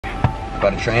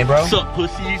About to train, bro? What's up,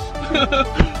 pussies?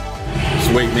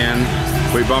 Just wait, man.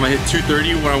 Wait, bro, I'm gonna hit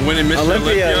 230 when I win in Mr.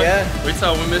 Olympia. Yeah. Wait till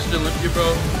I win Mr. Olympia,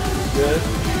 bro. Good.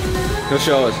 He'll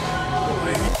show us.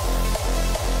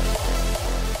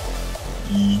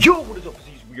 Yo, what is up,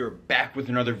 pussies? We are back with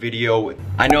another video.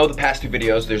 I know the past two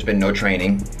videos there's been no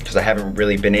training because I haven't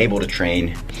really been able to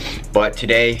train. But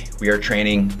today we are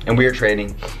training, and we are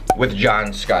training with John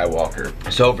Skywalker.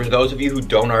 So for those of you who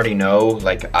don't already know,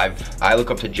 like I look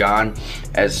up to John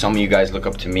as some of you guys look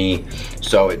up to me.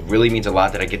 So it really means a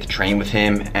lot that I get to train with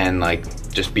him and like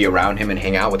just be around him and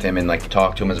hang out with him and like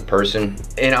talk to him as a person.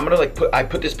 And I'm gonna like I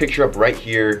put this picture up right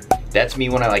here. That's me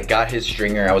when I like got his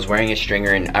stringer. I was wearing his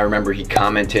stringer and I remember he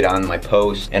commented on my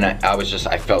post and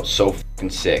I felt so fucking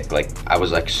sick. Like I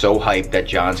was like so hyped that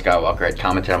John Skywalker had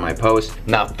commented on my post.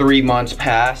 Now 3 months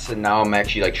passed and now I'm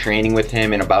actually like training with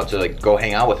him and about to like go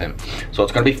hang out with him. So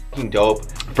it's gonna be fucking dope.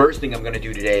 First thing I'm gonna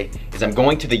do today is I'm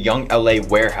going to the Young LA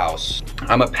warehouse.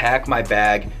 I'm gonna pack my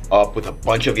bag up with a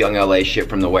bunch of Young LA shit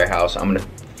from the warehouse. I'm gonna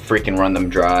freaking run them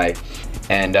dry.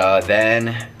 And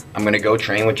then I'm gonna go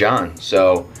train with John.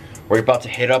 So we're about to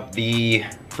hit up the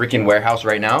freaking warehouse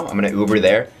right now. I'm gonna Uber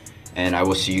there and I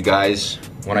will see you guys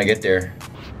when I get there.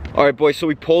 All right, boys, so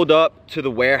we pulled up to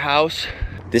the warehouse.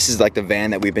 This is like the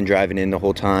van that we've been driving in the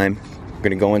whole time. We're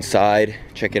gonna go inside,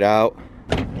 check it out.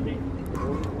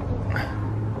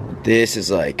 This is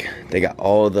like, they got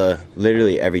all the,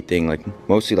 literally everything, like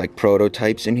mostly like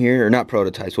prototypes in here, or not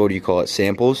prototypes, what do you call it,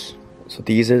 samples? So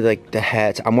these are like the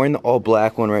hats. I'm wearing the all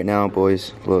black one right now,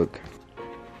 boys, look.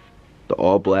 The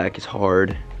all black is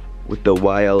hard with the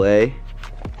YLA.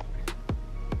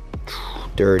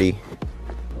 Dirty.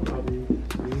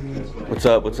 What's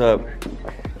up, what's up?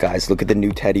 Guys, look at the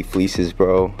new Teddy fleeces,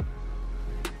 bro.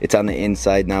 It's on the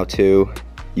inside now too.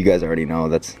 You guys already know,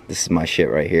 this is my shit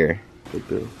right here.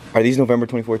 Are these November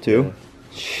 24 too?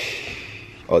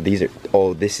 Yeah.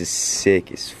 Oh, this is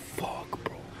sick as fuck,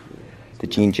 bro. The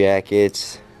jean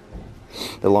jackets,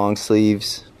 the long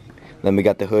sleeves. Then we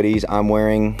got the hoodies. I'm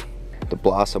wearing the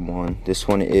Blossom one. This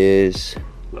one is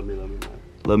Love Me Not.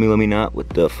 Love Me, Love Me Not with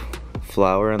the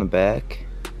flower on the back.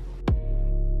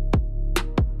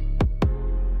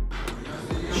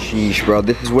 Sheesh, bro.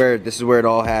 This is where it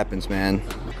all happens, man.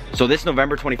 So this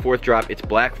November 24th drop, it's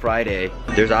Black Friday.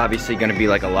 There's obviously gonna be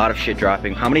like a lot of shit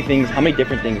dropping. How many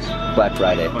different things Black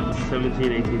Friday?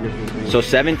 17, 18 different things. So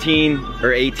 17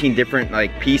 or 18 different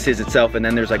like pieces itself, and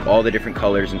then there's like all the different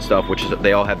colors and stuff, which is,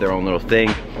 they all have their own little thing.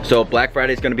 So Black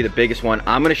Friday is gonna be the biggest one.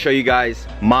 I'm gonna show you guys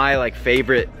my like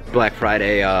favorite Black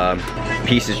Friday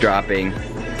pieces dropping,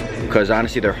 because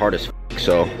honestly they're hard as fuck,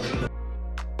 so.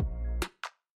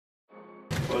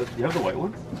 Do you have the white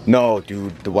one? No,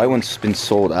 dude, the white one's been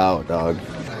sold out, dog.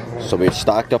 So we're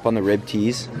stocked up on the rib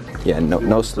tees. Yeah,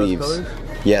 no sleeves.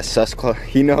 Yeah, sus color.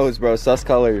 He knows, bro, sus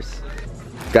colors.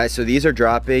 Guys, so these are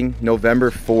dropping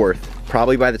November 4th,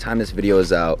 probably by the time this video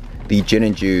is out. The gin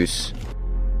and juice.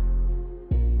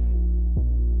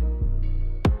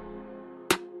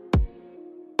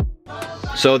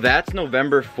 So that's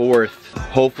November 4th.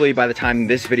 Hopefully by the time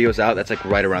this video is out, that's like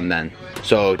right around then.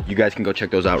 So you guys can go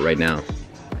check those out right now.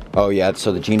 Oh yeah,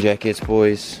 so the jean jackets,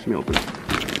 boys. Let me open.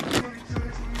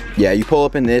 Yeah, you pull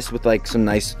up in this with like some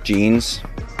nice jeans,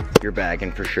 you're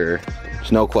bagging for sure.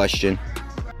 There's no question.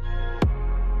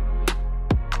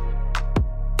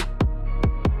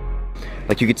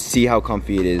 Like you can see how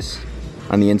comfy it is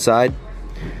on the inside.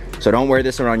 So don't wear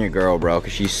this around your girl, bro,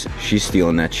 cause she's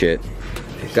stealing that shit.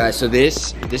 Guys, so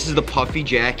this is the puffy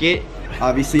jacket.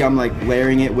 Obviously I'm like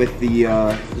layering it with the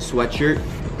sweatshirt.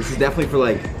 This is definitely for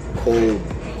like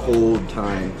cold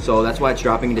time, so that's why it's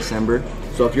dropping in December.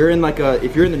 So if you're in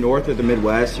the north or the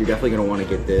Midwest, you're definitely gonna want to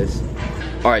get this.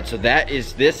 All right, so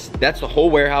that's the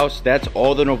whole warehouse. That's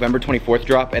all the November 24th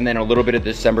drop, and then a little bit of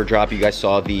December drop. You guys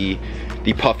saw the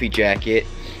puffy jacket,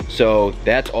 so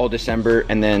that's all December,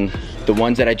 and then the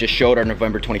ones that I just showed are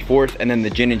November 24th, and then the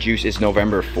gin and juice is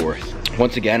November 4th.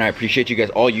 Once again, I appreciate you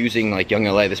guys all using like Young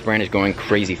LA. This brand is going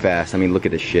crazy fast. I mean, look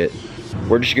at this shit.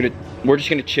 We're just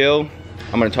gonna chill.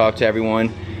 I'm gonna talk to everyone,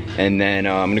 and then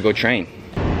I'm gonna go train.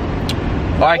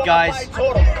 All right, guys.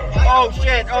 Oh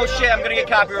shit, I'm gonna get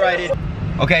copyrighted.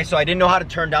 Okay, so I didn't know how to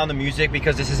turn down the music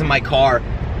because this isn't my car.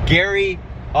 Gary,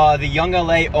 the Young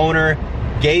LA owner,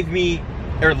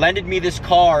 lended me this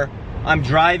car. I'm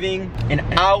driving an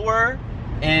hour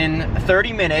and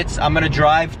 30 minutes. I'm gonna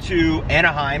drive to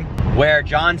Anaheim, where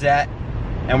John's at,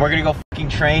 and we're gonna go fucking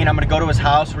train. I'm gonna go to his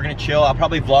house, we're gonna chill. I'll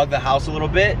probably vlog the house a little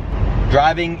bit.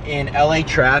 Driving in LA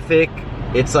traffic,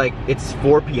 it's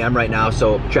 4 p.m. right now,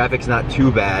 so traffic's not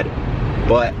too bad.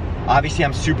 But obviously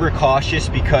I'm super cautious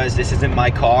because this isn't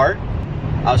my car.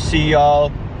 I'll see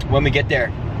y'all when we get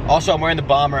there. Also, I'm wearing the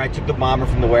bomber. I took the bomber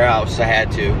from the warehouse. I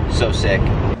had to. So sick.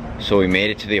 So we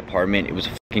made it to the apartment. It was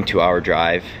a fucking 2-hour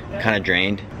drive. Kind of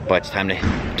drained, but it's time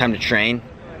to train.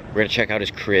 We're gonna check out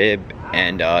his crib,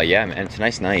 and yeah, man, it's a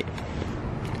nice night.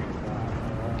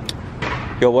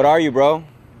 Yo, what are you, bro?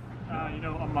 You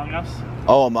know, Among Us.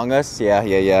 Oh, Among Us?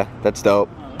 Yeah. That's dope.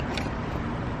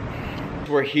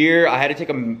 We're here. I had to take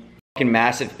a fucking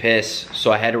massive piss,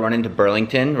 so I had to run into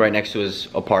Burlington, right next to his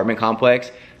apartment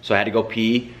complex. So I had to go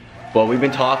pee. But we've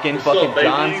been talking. What's fucking up, baby?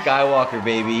 John Skywalker,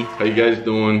 baby. How you guys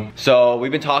doing? So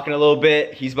we've been talking a little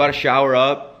bit. He's about to shower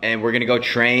up, and we're gonna go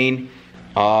train.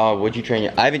 What'd you train?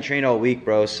 I haven't trained all week,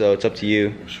 bro, so it's up to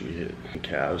you. What should we hit?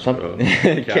 Calves, bro.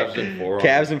 Calves and forearms.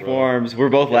 Calves and forearms. We're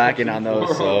both lacking on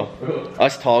those, so.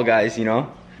 Us tall guys, you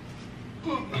know?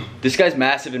 This guy's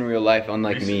massive in real life,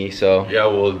 unlike me, so. Yeah,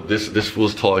 well, this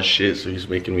fool's tall as shit, so he's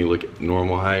making me look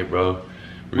normal height, bro.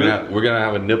 We're gonna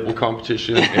have a nipple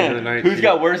competition at the end of the night. Who's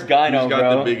got worse gyno, bro? Who's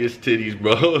got the biggest titties,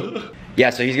 bro? Yeah,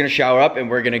 so he's gonna shower up and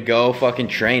we're gonna go fucking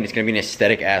train. It's gonna be an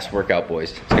aesthetic ass workout,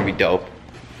 boys. It's gonna be dope.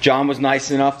 John was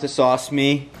nice enough to sauce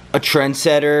me a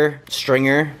trendsetter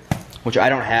stringer, which I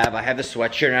don't have. I have the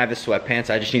sweatshirt and I have the sweatpants.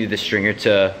 I just needed the stringer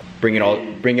to bring it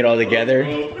all together.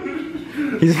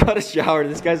 He's about to shower.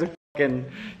 This guy's a fucking,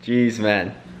 jeez,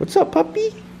 man. What's up,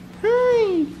 puppy?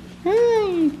 Hi.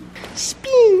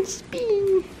 Spin.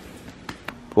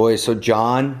 Boys, so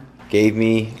John gave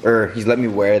me, he's let me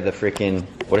wear the freaking,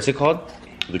 what is it called?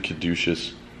 The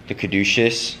caduceus. The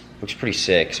caduceus. Looks pretty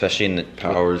sick, especially in the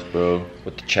powers, bro.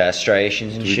 With the chest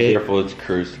striations and Be shit. careful, it's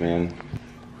cursed, man.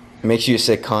 It makes you a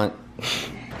sick cunt.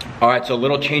 All right, so a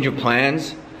little change of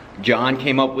plans. John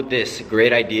came up with this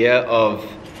great idea of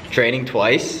training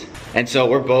twice. And so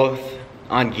we're both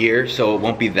on gear, so it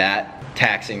won't be that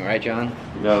taxing, right, John?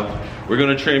 No, we're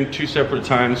gonna train 2 separate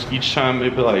times. Each time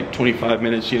maybe like 25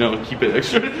 minutes, you know, keep it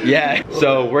extra. Yeah,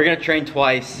 so we're gonna train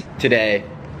twice today.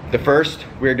 The first,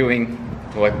 we're doing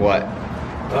like what?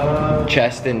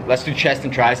 Chest and, let's do chest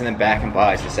and tries and then back and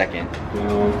buys the second.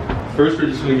 First we're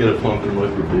just gonna get a pump and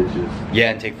look for bitches.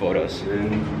 Yeah, and take photos.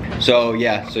 So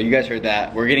yeah, so you guys heard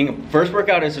that. We're getting, first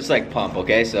workout is just like pump,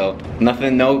 okay? So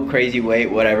nothing, no crazy weight,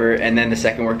 whatever. And then the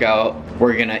second workout,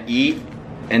 we're gonna eat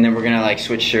and then we're gonna like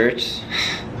switch shirts.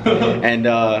 and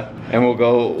we'll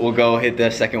go hit the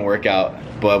second workout.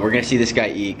 But we're gonna see this guy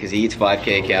eat because he eats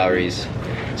 5K calories.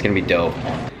 It's gonna be dope.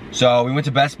 So we went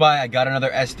to Best Buy, I got another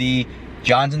SD.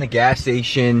 John's in the gas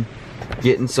station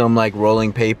getting some like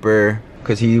rolling paper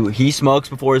because he smokes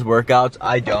before his workouts.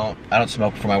 I don't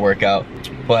smoke before my workout.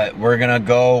 But we're gonna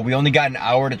go, we only got an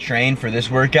hour to train for this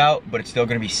workout, but it's still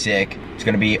gonna be sick. It's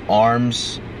gonna be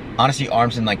arms, honestly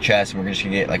arms and like chest, and we're just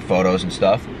gonna get like photos and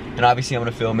stuff. And obviously I'm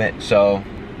gonna film it, so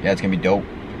yeah, it's gonna be dope.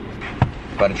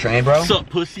 About to train, bro? What's up,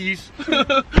 pussies?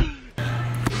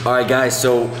 All right, guys,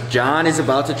 so John is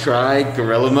about to try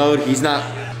gorilla mode. He's not,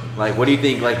 like, what do you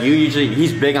think? Like, you usually,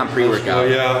 he's big on pre-workout. Oh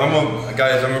yeah, I'm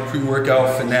a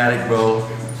pre-workout fanatic, bro.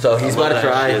 So he's about to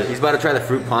try the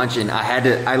fruit punch, and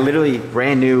I literally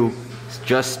brand new,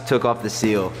 just took off the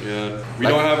seal. Yeah. We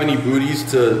don't have any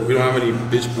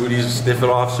bitch booties to sniff it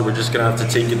off, so we're just gonna have to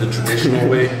take it the traditional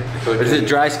way. It's a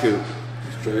dry scoop.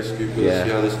 It's dry scoop, let's Yeah. see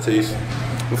how this tastes.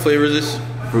 What flavor is this?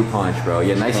 Fruit punch, bro.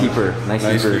 Yeah, nice heaper. Nice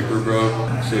heaper, bro.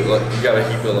 See, like, you gotta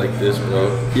heap it like this,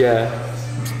 bro. Yeah,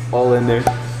 all in there.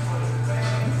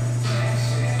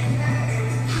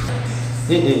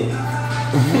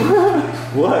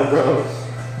 What, bro?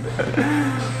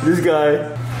 This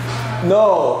guy.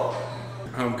 No.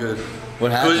 I'm good.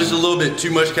 What It happened? was just a little bit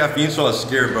too much caffeine, so I was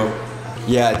scared, bro.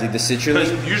 Yeah, dude, the citrus.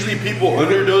 Because usually people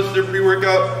underdose their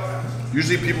pre-workout.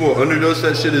 Usually people underdose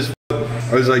that shit as f.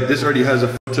 I was like, this already has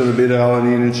a ton of beta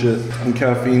alanine and shit and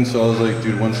caffeine, so I was like,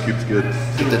 dude, 1 scoop's good.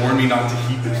 It warned me not to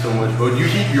heap it so much. Oh, do you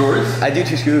heap yours? I do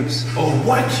 2 scoops. Oh,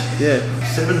 what? Yeah.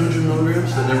 700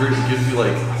 milligrams? That never gives you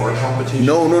like heart palpitation?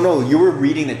 No. You were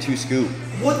reading the 2 scoop.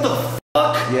 What the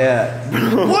fuck? Yeah.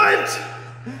 What?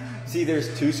 See,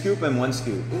 there's 2 scoop and 1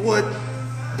 scoop. What?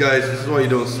 Guys, this is why you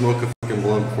don't smoke a fucking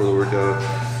blunt before the workout.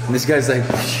 And this guy's like.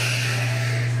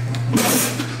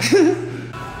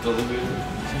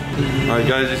 Alright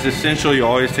guys, it's essential you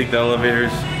always take the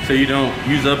elevators so you don't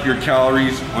use up your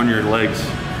calories on your legs. You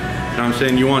know what I'm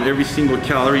saying? You want every single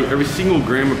calorie, every single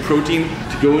gram of protein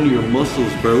to go into your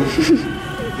muscles, bro.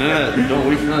 Don't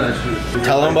waste none of that shit.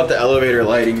 Tell him about the elevator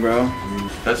lighting, bro.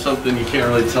 That's something you can't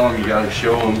really tell them, you gotta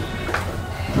show them.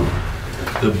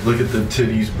 Look at the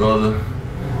titties, brother.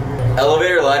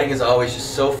 Elevator lighting is always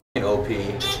just so fucking OP.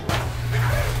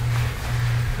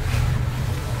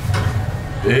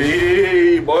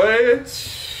 Hey, boy.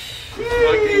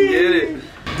 Fucking get it.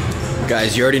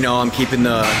 Guys, you already know I'm keeping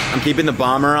the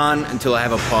bomber on until I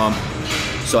have a pump,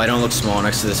 so I don't look small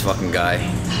next to this fucking guy.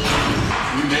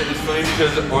 It's funny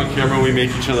because on camera we make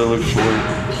each other look short.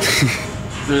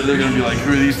 they're gonna be like,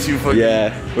 who are these two fucking?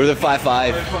 Yeah, we're the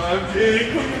 5'5".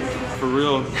 5'5", for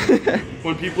real.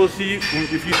 When people see, if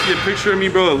you see a picture of me,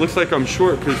 bro, it looks like I'm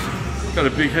short because I've got a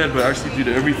big head, but actually, dude,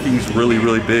 everything's really,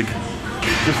 really big.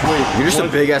 Just wait. You're just a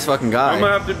big ass fucking guy. I'm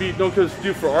gonna have to be, no, because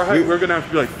dude, for our height, we're gonna have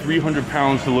to be like 300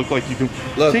 pounds to look like you can.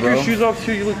 Look, take bro. your shoes off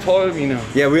too. You look taller than me now.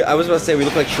 Yeah, I was about to say we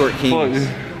look like short kings.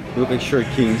 Fuck. We look like short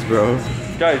kings, bro.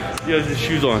 Guys, he has his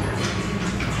shoes on.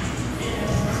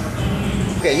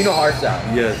 Okay, you know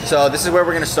hardstyle. Yes. So this is where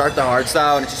we're gonna start the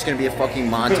hardstyle, and it's just gonna be a fucking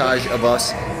montage of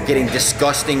us getting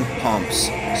disgusting pumps.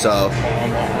 So,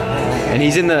 and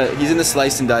he's in the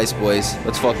slice and dice, boys.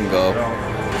 Let's fucking go.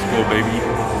 Let's go, baby.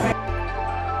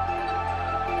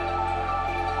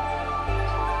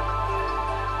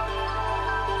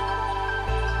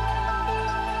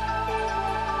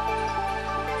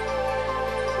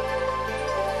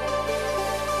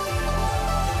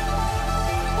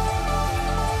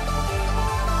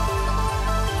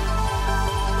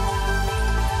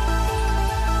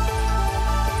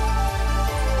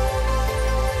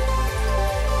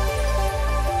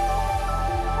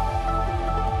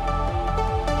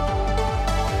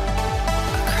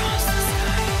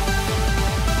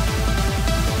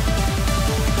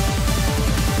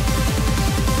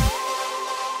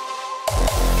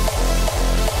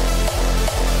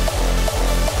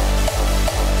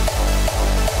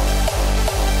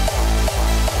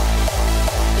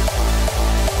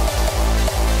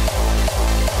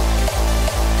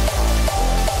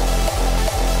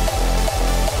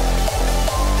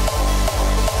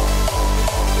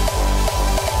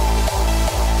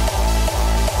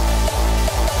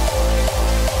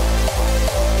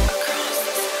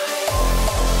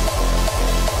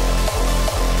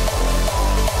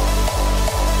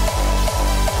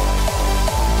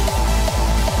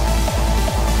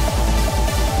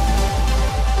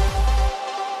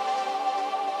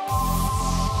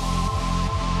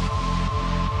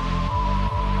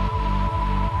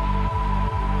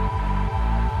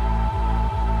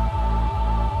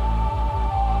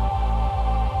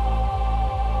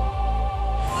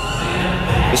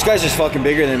 This guy's just fucking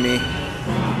bigger than me.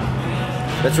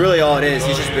 That's really all it is.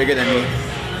 He's just bigger than me.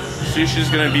 Soosh is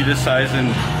gonna be this size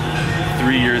in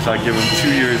 3 years. I give him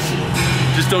 2 years.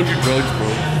 Just don't do drugs,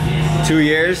 bro. 2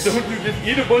 years? Just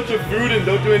eat a bunch of food and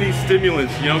don't do any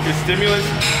stimulants, you know, because stimulants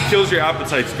kills your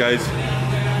appetites, guys.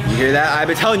 You hear that? I've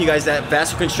been telling you guys that.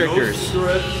 Vasoconstrictors. No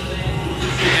cigarettes.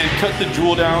 And cut the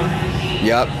jewel down.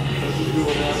 Yep.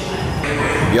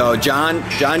 Yo, John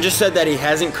just said that he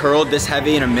hasn't curled this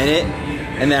heavy in a minute,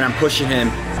 and then I'm pushing him.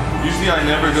 Usually I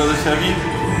never go this heavy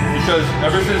because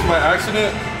ever since my accident,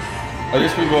 I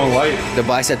just been going light. The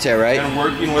bicep tear, right? And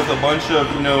working with a bunch of,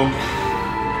 you know,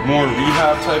 more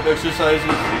rehab type exercises.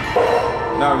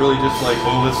 Not really just like,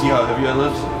 oh, let's see how heavy I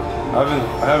lift. I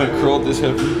haven't curled this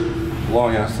heavy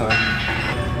long ass time.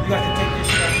 You have to take this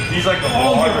shit off. He's like the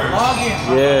vlogger.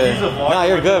 Yeah. He's a vlogger. Nah,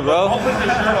 you're good, bro. I'll put the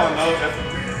shirt on though.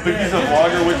 But he's a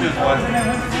vlogger with his wife.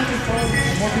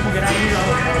 More people get out of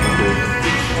here.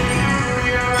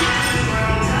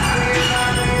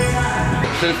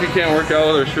 Since we can't work out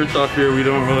with our shirts off here, we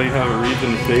don't really have a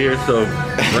reason to stay here. So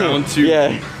round 2,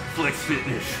 yeah. Flex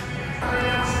Fitness.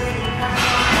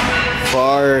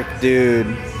 FUARK,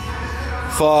 dude.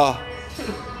 Fuck.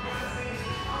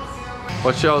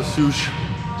 Watch out, Soosh.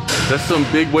 That's some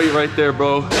big weight right there,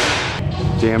 bro.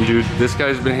 Damn, dude, this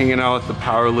guy's been hanging out with the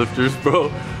power lifters, bro.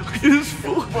 Look at this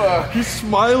fool. He's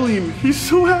smiling. He's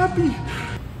so happy.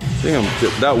 Damn,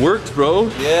 that worked,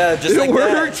 bro. Yeah, just like that.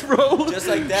 It worked, bro. Just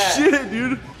like that. Shit,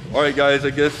 dude. All right, guys,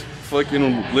 I guess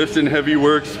fucking lifting heavy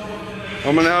works.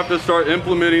 I'm gonna have to start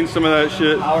implementing some of that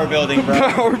shit. Power building, bro.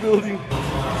 Power building.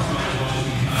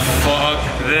 Fuck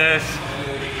this.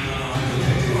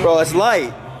 Bro, it's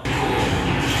light.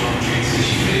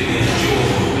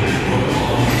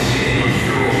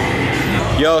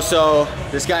 Yo, so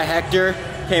this guy Hector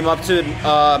came up to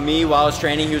me while I was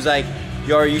training. He was like,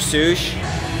 yo, are you Soosh?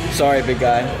 Sorry, big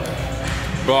guy.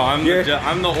 Bro, I'm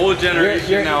the old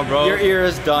generation now, bro. Your ear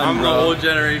is done, I'm bro. the old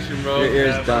generation, bro. Your ear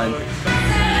is done.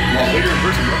 Yeah. Bigger in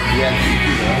person, bro. Yeah.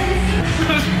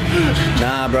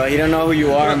 Nah, bro, you don't know who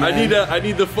you are, man. I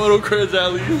need the photo creds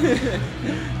at least.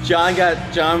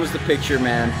 John was the picture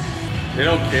man. They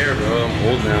don't care, bro. I'm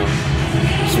old now.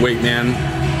 Just wait, man.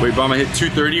 Wait, bro, I'm gonna hit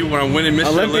 230 when I'm winning Mr.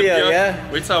 Olympia.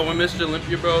 Yeah. Wait till I win Mr.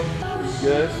 Olympia, bro.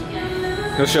 Yes.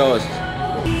 He'll show us.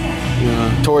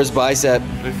 Yeah. Tore his bicep.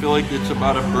 I feel like it's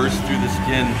about to burst through the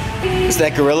skin. It's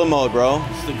that gorilla mode, bro.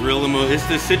 It's the gorilla mode. It's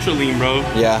the citrulline, bro.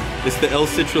 Yeah. It's the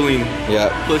L-citrulline. Yeah.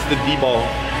 Plus the D-ball.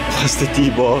 Plus the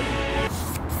D-ball.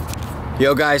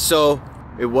 Yo guys, so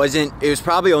it was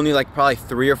probably only like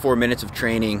 3 or 4 minutes of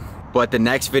training, but the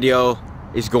next video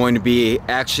is going to be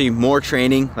actually more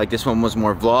training. Like this one was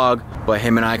more vlog, but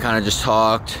him and I kind of just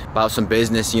talked about some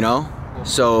business, you know?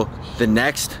 So the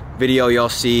next video y'all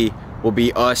see will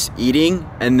be us eating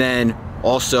and then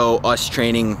also us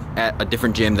training at a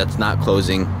different gym that's not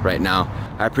closing right now.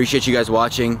 I appreciate you guys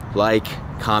watching. Like,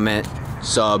 comment,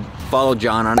 sub, follow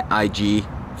John on IG,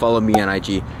 follow me on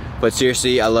IG. But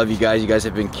seriously, I love you guys. You guys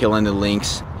have been killing the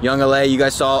links. Young LA, you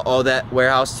guys saw all that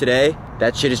warehouse today.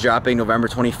 That shit is dropping November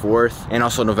 24th and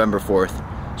also November 4th.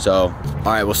 So, all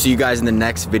right, we'll see you guys in the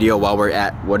next video while we're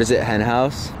at, what is it, Hen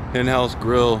House? Hen House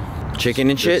Grill. Chicken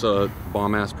and shit? It's a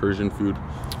bomb-ass Persian food.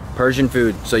 Persian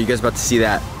food. So you guys about to see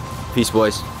that. Peace,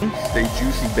 boys. Stay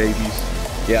juicy,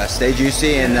 babies. Yeah, stay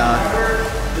juicy, and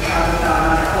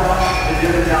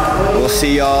we'll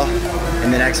see y'all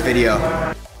in the next video.